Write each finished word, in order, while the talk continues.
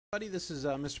Everybody, this is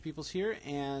Mr. Peoples here,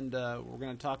 and we're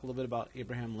going to talk a little bit about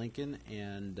Abraham Lincoln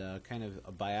and kind of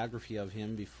a biography of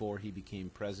him before he became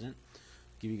president.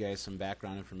 Give you guys some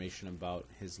background information about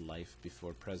his life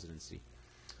before presidency.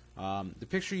 The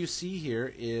picture you see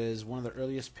here is one of the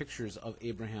earliest pictures of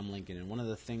Abraham Lincoln, and one of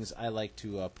the things I like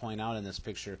to point out in this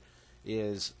picture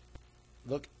is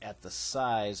look at the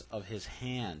size of his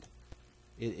hand.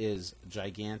 It is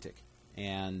gigantic,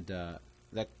 and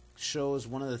that shows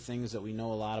one of the things that we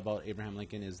know a lot about Abraham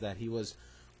Lincoln is that he was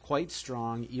quite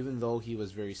strong even though he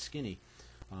was very skinny.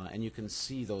 And you can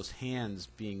see those hands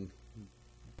being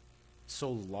so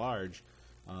large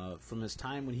from his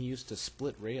time when he used to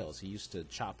split rails. He used to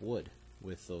chop wood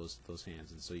with those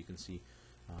hands, and so you can see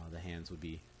the hands would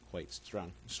be quite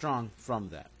strong from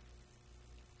that.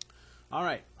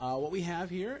 Alright, what we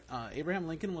have here, Abraham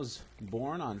Lincoln was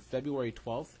born on February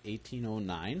 12th,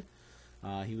 1809.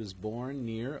 He was born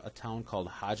near a town called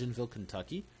Hodgenville,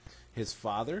 Kentucky. His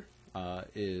father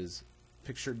is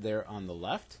pictured there on the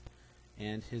left,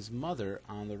 and his mother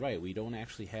on the right. We don't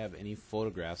actually have any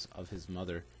photographs of his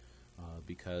mother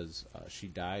because she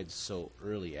died so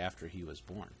early after he was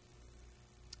born.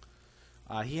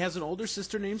 He has an older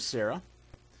sister named Sarah,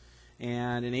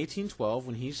 and in 1812,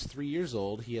 when he's 3 years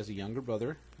old, he has a younger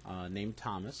brother named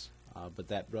Thomas, but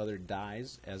that brother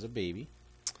dies as a baby,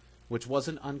 which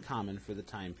wasn't uncommon for the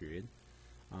time period.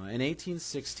 In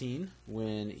 1816,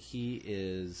 when he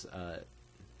is,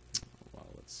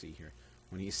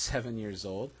 when he's 7 years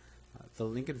old, the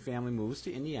Lincoln family moves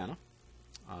to Indiana,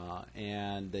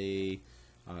 and they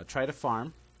try to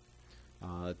farm.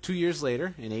 2 years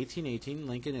later, in 1818,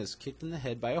 Lincoln is kicked in the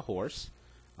head by a horse,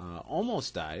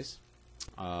 almost dies,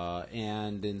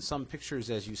 and in some pictures,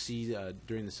 as you see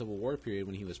during the Civil War period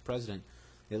when he was president,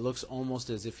 it looks almost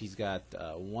as if he's got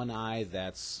one eye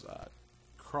that's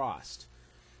crossed,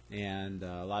 and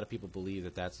a lot of people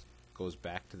believe that goes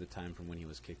back to the time from when he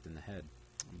was kicked in the head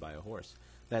by a horse.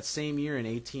 That same year, in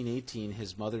 1818,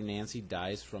 his mother Nancy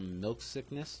dies from milk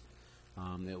sickness.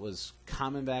 It was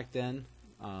common back then,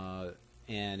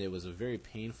 and it was a very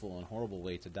painful and horrible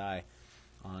way to die.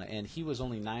 And he was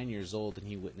only 9 years old, and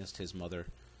he witnessed his mother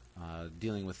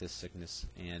dealing with this sickness,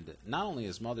 and not only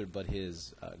his mother but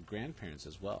his grandparents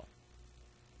as well.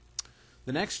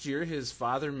 The next year, his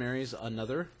father marries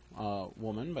another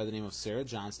woman by the name of Sarah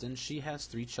Johnston. She has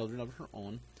 3 children of her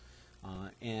own,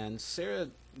 and Sarah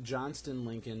Johnston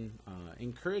Lincoln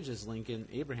encourages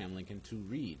Abraham Lincoln to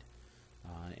read,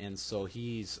 and so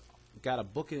he's got a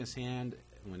book in his hand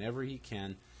whenever he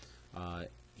can.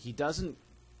 He doesn't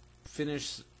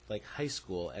finish like high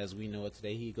school as we know it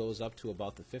today. He goes up to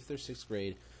about the 5th or 6th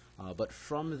grade, but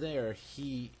from there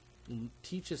he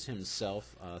teaches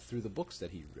himself through the books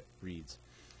that he reads.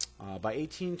 By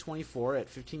 1824, at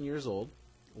 15 years old,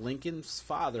 Lincoln's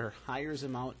father hires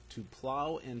him out to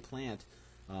plow and plant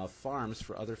farms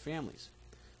for other families.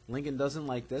 Lincoln doesn't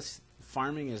like this.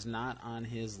 Farming is not on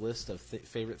his list of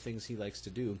favorite things he likes to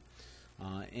do.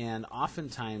 And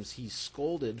oftentimes he's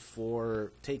scolded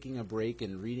for taking a break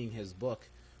and reading his book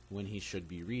when he should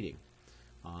be reading.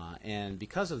 And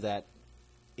because of that,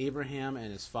 Abraham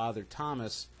and his father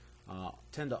Thomas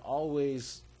tend to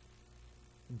always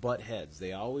butt heads.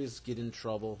 They always get in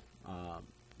trouble.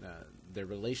 Their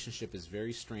relationship is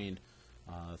very strained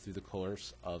through the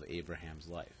course of Abraham's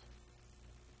life.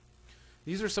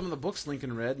 These are some of the books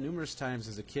Lincoln read numerous times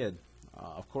as a kid.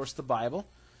 Of course, the Bible,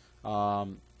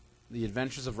 The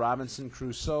Adventures of Robinson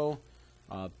Crusoe,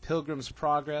 Pilgrim's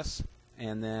Progress,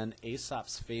 and then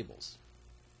Aesop's Fables.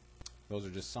 Those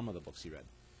are just some of the books he read.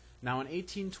 Now in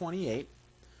 1828,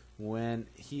 when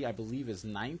he, I believe, is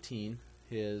 19,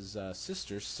 his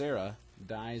sister, Sarah,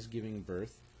 dies giving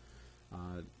birth.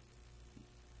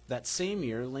 That same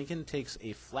year, Lincoln takes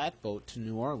a flatboat to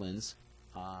New Orleans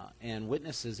and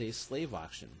witnesses a slave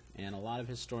auction. And a lot of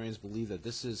historians believe that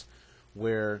this is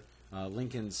where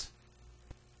Lincoln's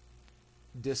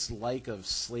dislike of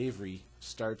slavery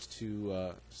starts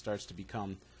to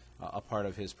become a part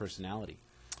of his personality.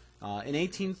 In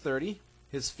 1830,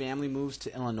 his family moves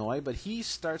to Illinois, but he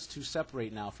starts to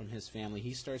separate now from his family.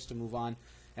 He starts to move on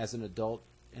as an adult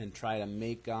and try to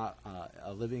make a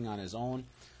living on his own.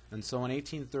 And so in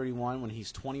 1831, when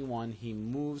he's 21, he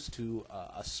moves to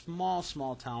a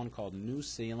small town called New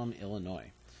Salem,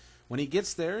 Illinois. When he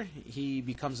gets there, he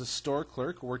becomes a store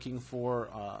clerk working for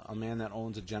a man that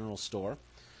owns a general store.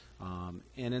 And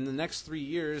in the next 3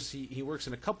 years, he works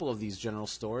in a couple of these general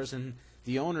stores, and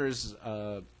the owners,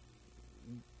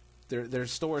 their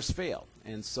stores fail.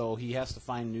 And so he has to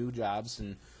find new jobs,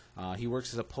 and he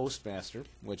works as a postmaster,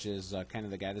 which is kind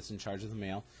of the guy that's in charge of the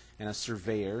mail, and a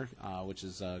surveyor, which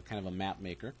is kind of a map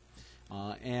maker.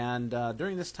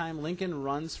 During this time, Lincoln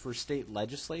runs for state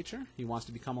legislature. He wants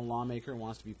to become a lawmaker,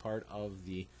 wants to be part of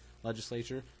the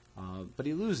legislature, but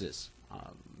he loses.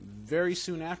 Very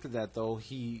soon after that, though,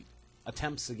 he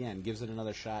attempts again, gives it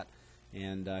another shot,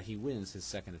 and he wins his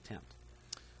second attempt.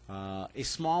 A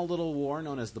small little war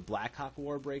known as the Black Hawk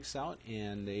War breaks out,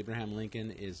 and Abraham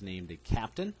Lincoln is named a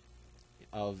captain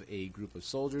of a group of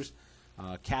soldiers.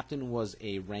 Captain was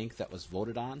a rank that was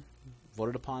voted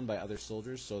upon by other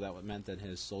soldiers, so that meant that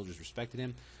his soldiers respected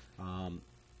him.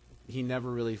 He never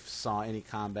really saw any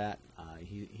combat.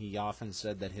 He often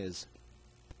said that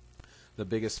the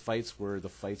biggest fights were the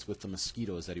fights with the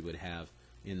mosquitoes that he would have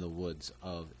in the woods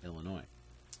of Illinois.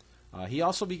 He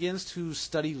also begins to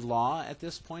study law at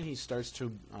this point. He starts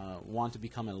to want to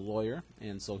become a lawyer,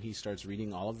 and so he starts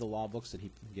reading all of the law books that he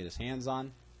can get his hands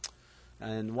on.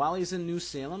 And while he's in New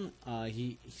Salem,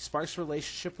 he sparks a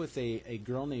relationship with a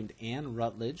girl named Anne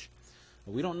Rutledge.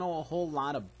 We don't know a whole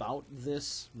lot about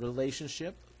this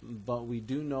relationship, but we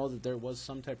do know that there was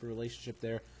some type of relationship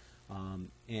there.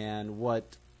 And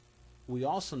what we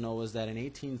also know is that in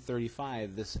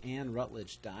 1835, this Anne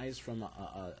Rutledge dies from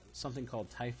something called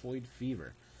typhoid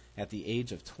fever at the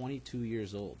age of 22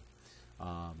 years old.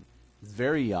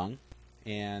 Very young.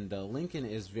 And Lincoln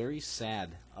is very sad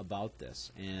about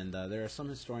this. And there are some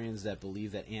historians that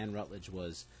believe that Anne Rutledge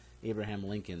was Abraham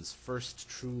Lincoln's first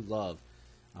true love.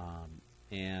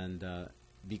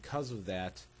 Because of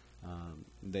that,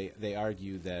 they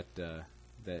argue that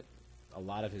a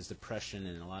lot of his depression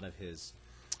and a lot of his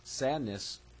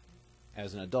sadness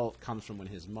as an adult comes from when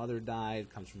his mother died,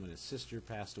 comes from when his sister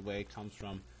passed away, comes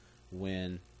from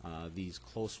when these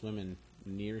close women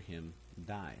near him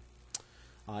die.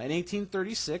 In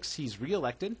 1836, he's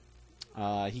reelected.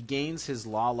 He gains his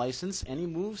law license, and he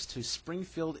moves to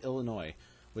Springfield, Illinois,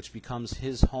 which becomes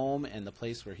his home and the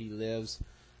place where he lives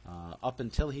up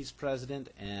until he's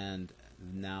president, and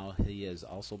now he is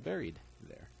also buried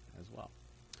there as well.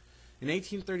 In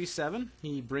 1837,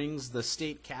 he brings the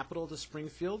state capital to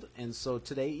Springfield, and so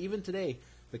today, even today,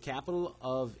 the capital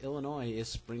of Illinois is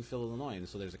Springfield, Illinois, and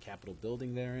so there's a Capitol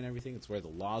building there and everything. It's where the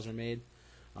laws are made.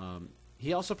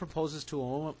 He also proposes to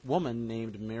a woman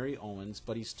named Mary Owens,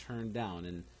 but he's turned down.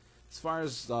 And as far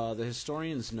as the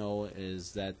historians know,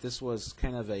 is that this was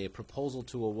kind of a proposal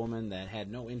to a woman that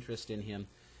had no interest in him,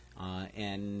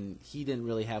 and he didn't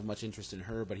really have much interest in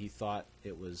her, but he thought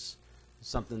it was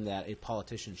something that a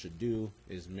politician should do,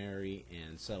 is marry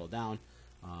and settle down.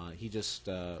 He just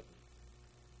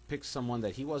picked someone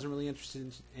that he wasn't really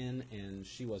interested in, and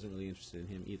she wasn't really interested in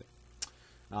him either.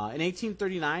 In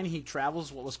 1839, he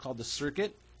travels what was called the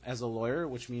circuit as a lawyer,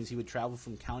 which means he would travel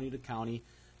from county to county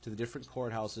to the different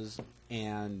courthouses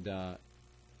and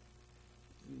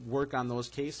work on those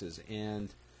cases.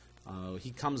 And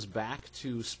he comes back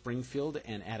to Springfield,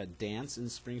 and at a dance in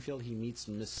Springfield, he meets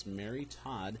Miss Mary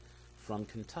Todd from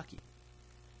Kentucky.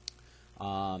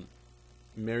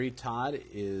 Mary Todd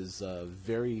is a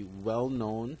very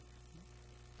well-known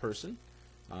person.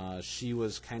 She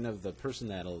was kind of the person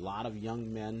that a lot of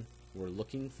young men were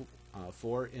looking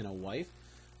for in a wife.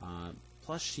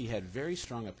 Plus, she had very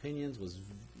strong opinions, was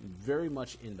very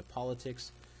much into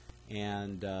politics,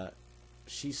 and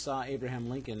she saw Abraham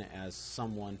Lincoln as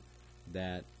someone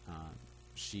that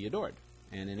she adored.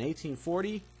 And in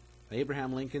 1840,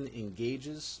 Abraham Lincoln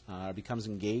becomes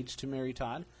engaged to Mary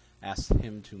Todd, asks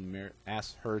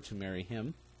her to marry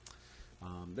him.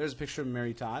 There's a picture of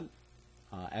Mary Todd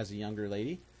as a younger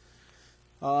lady.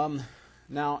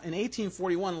 Now, in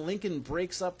 1841, Lincoln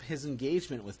breaks up his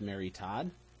engagement with Mary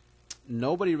Todd.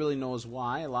 Nobody really knows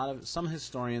why. Some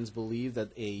historians believe that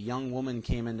a young woman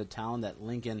came into town that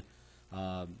Lincoln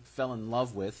fell in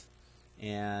love with,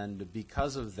 and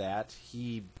because of that,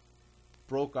 he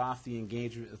broke off the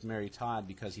engagement with Mary Todd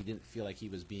because he didn't feel like he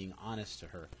was being honest to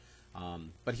her.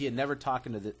 But he had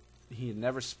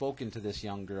never spoken to this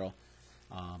young girl.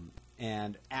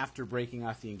 And after breaking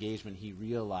off the engagement, he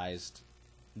realized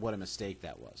what a mistake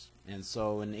that was. And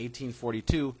so in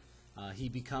 1842, he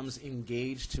becomes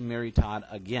engaged to Mary Todd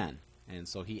again. And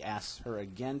so he asks her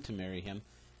again to marry him,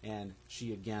 and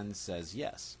she again says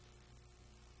yes.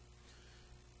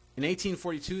 In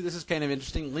 1842, this is kind of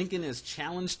interesting, Lincoln is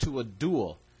challenged to a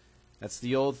duel. That's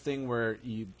the old thing where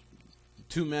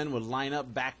two men would line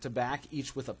up back to back,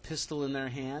 each with a pistol in their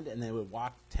hand, and they would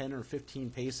walk 10 or 15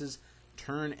 paces,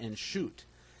 turn and shoot.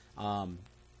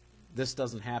 This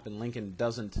doesn't happen. Lincoln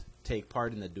doesn't take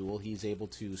part in the duel. He's able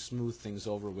to smooth things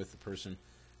over with the person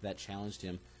that challenged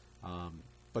him.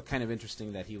 But kind of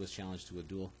interesting that he was challenged to a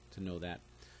duel, to know that.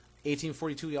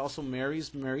 1842, he also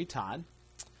marries Mary Todd.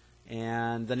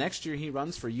 And the next year he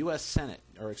runs for U.S.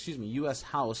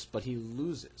 House, but he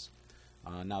loses.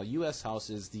 Now, U.S. House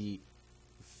is the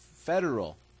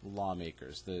federal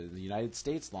lawmakers, the United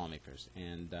States lawmakers,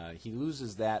 and he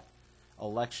loses that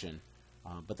election,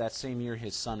 but that same year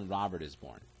his son Robert is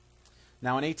born.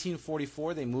 Now in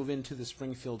 1844 they move into the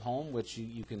Springfield home, which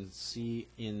you can see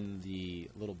in the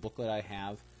little booklet I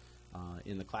have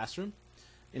in the classroom.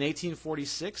 In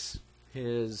 1846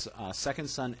 his second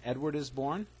son Edward is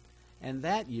born, and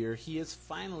that year he is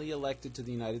finally elected to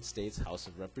the United States House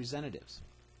of Representatives.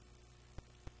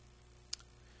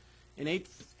 In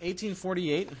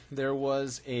 1848, there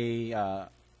was a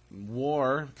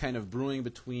war kind of brewing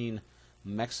between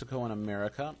Mexico and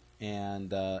America,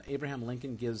 and Abraham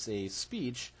Lincoln gives a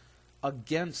speech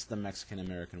against the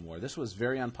Mexican-American War. This was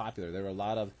very unpopular. There were a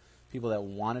lot of people that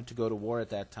wanted to go to war at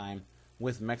that time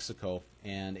with Mexico,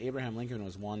 and Abraham Lincoln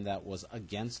was one that was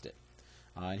against it.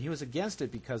 And he was against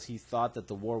it because he thought that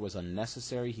the war was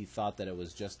unnecessary. He thought that it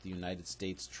was just the United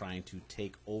States trying to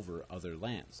take over other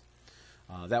lands.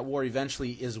 That war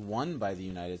eventually is won by the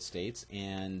United States,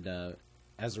 and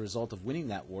as a result of winning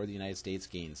that war, the United States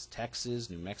gains Texas,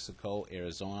 New Mexico,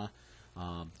 Arizona,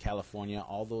 California,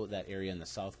 all that area in the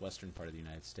southwestern part of the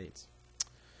United States.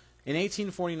 In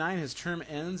 1849, his term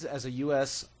ends as a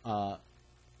U.S.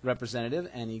 representative,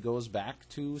 and he goes back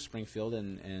to Springfield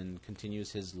and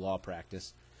continues his law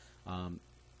practice.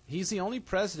 He's the only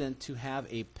president to have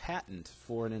a patent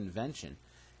for an invention.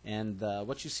 And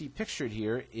what you see pictured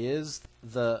here is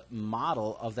the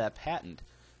model of that patent.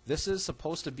 This is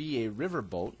supposed to be a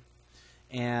riverboat,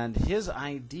 and his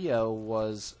idea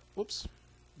was,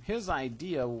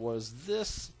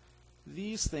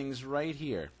 these things right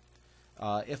here.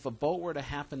 If a boat were to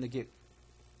happen to get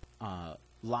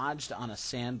lodged on a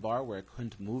sandbar where it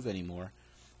couldn't move anymore,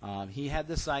 he had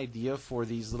this idea for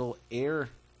these little air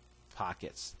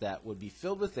pockets that would be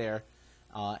filled with air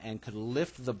and could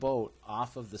lift the boat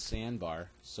off of the sandbar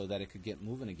so that it could get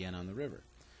moving again on the river.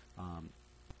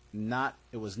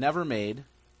 It was never made,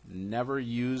 never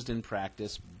used in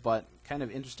practice, but kind of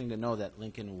interesting to know that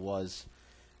Lincoln was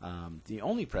the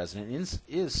only president,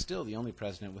 is still the only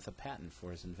president with a patent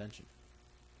for his invention.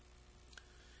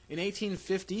 In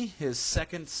 1850, his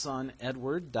second son,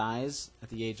 Edward, dies at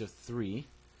the age of 3.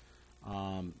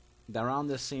 Around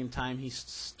this same time, he's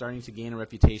starting to gain a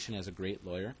reputation as a great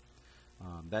lawyer.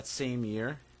 That same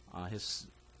year, his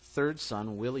third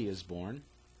son, Willie, is born.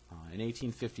 In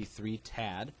 1853,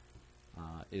 Tad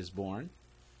is born.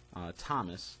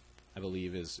 Thomas, I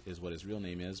believe, is what his real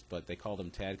name is, but they called him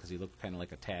Tad because he looked kind of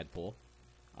like a tadpole.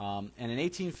 And in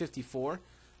 1854,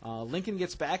 Lincoln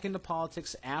gets back into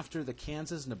politics after the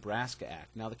Kansas-Nebraska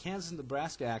Act. Now, the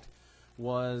Kansas-Nebraska Act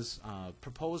was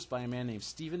proposed by a man named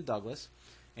Stephen Douglas,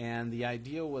 and the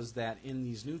idea was that in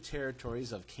these new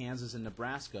territories of Kansas and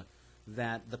Nebraska,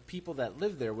 that the people that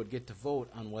lived there would get to vote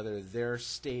on whether their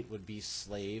state would be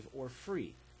slave or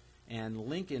free. And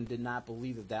Lincoln did not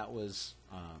believe that that was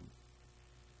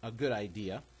a good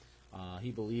idea.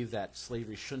 He believed that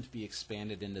slavery shouldn't be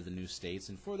expanded into the new states,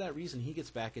 and for that reason he gets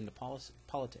back into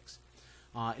politics.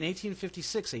 In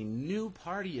 1856, a new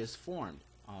party is formed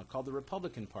called the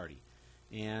Republican Party,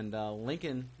 and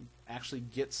Lincoln actually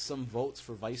gets some votes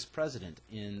for vice president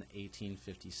in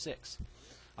 1856.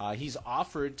 He's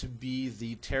offered to be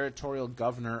the territorial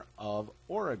governor of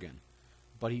Oregon,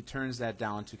 but he turns that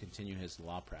down to continue his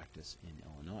law practice in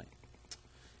Illinois.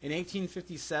 In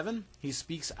 1857, he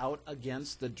speaks out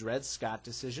against the Dred Scott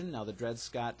decision. Now, the Dred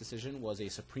Scott decision was a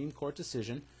Supreme Court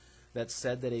decision that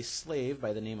said that a slave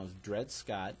by the name of Dred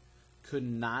Scott could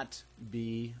not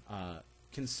be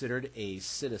considered a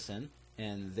citizen,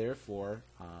 and therefore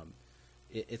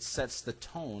it sets the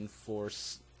tone for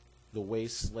the way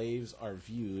slaves are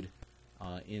viewed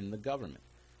in the government.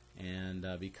 And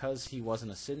because he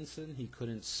wasn't a citizen, he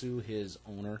couldn't sue his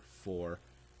owner for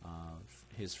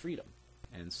his freedom.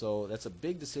 And so that's a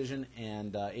big decision,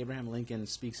 and Abraham Lincoln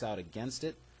speaks out against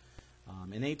it.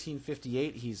 In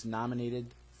 1858, he's nominated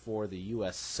for the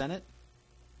U.S. Senate.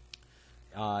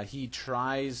 He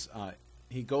travels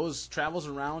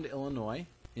around Illinois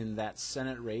in that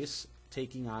Senate race,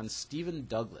 taking on Stephen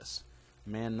Douglas, a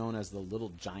man known as the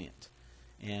Little Giant.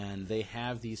 And they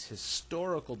have these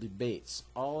historical debates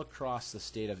all across the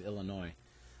state of Illinois.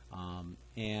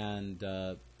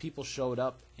 People showed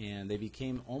up, and they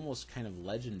became almost kind of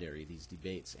legendary, these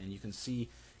debates. And you can see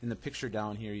in the picture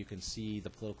down here, you can see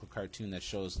the political cartoon that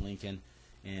shows Lincoln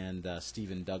and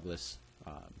Stephen Douglas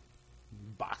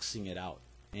boxing it out.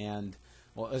 And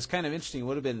well, it was kind of interesting. It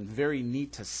would have been very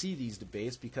neat to see these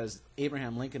debates because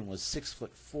Abraham Lincoln was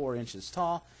 6'4"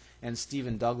 tall, and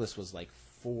Stephen Douglas was like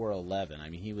 4'11". I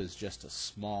mean, he was just a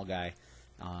small guy,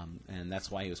 and that's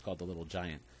why he was called the Little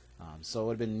Giant. So it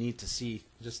would have been neat to see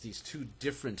just these two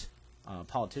different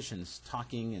politicians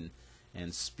talking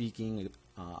and speaking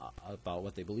about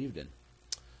what they believed in.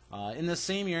 In the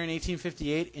same year, in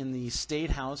 1858, in the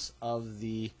State House of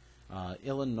the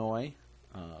Illinois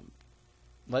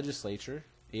legislature,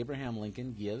 Abraham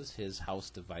Lincoln gives his House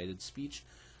divided speech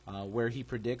where he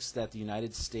predicts that the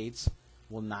United States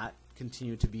will not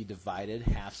continue to be divided,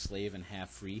 half slave and half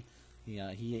free.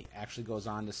 He actually goes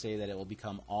on to say that it will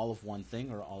become all of one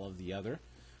thing or all of the other.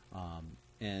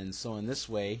 And so in this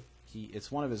way,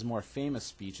 it's one of his more famous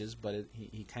speeches, but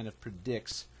he kind of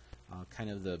predicts kind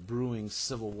of the brewing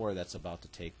civil war that's about to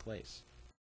take place.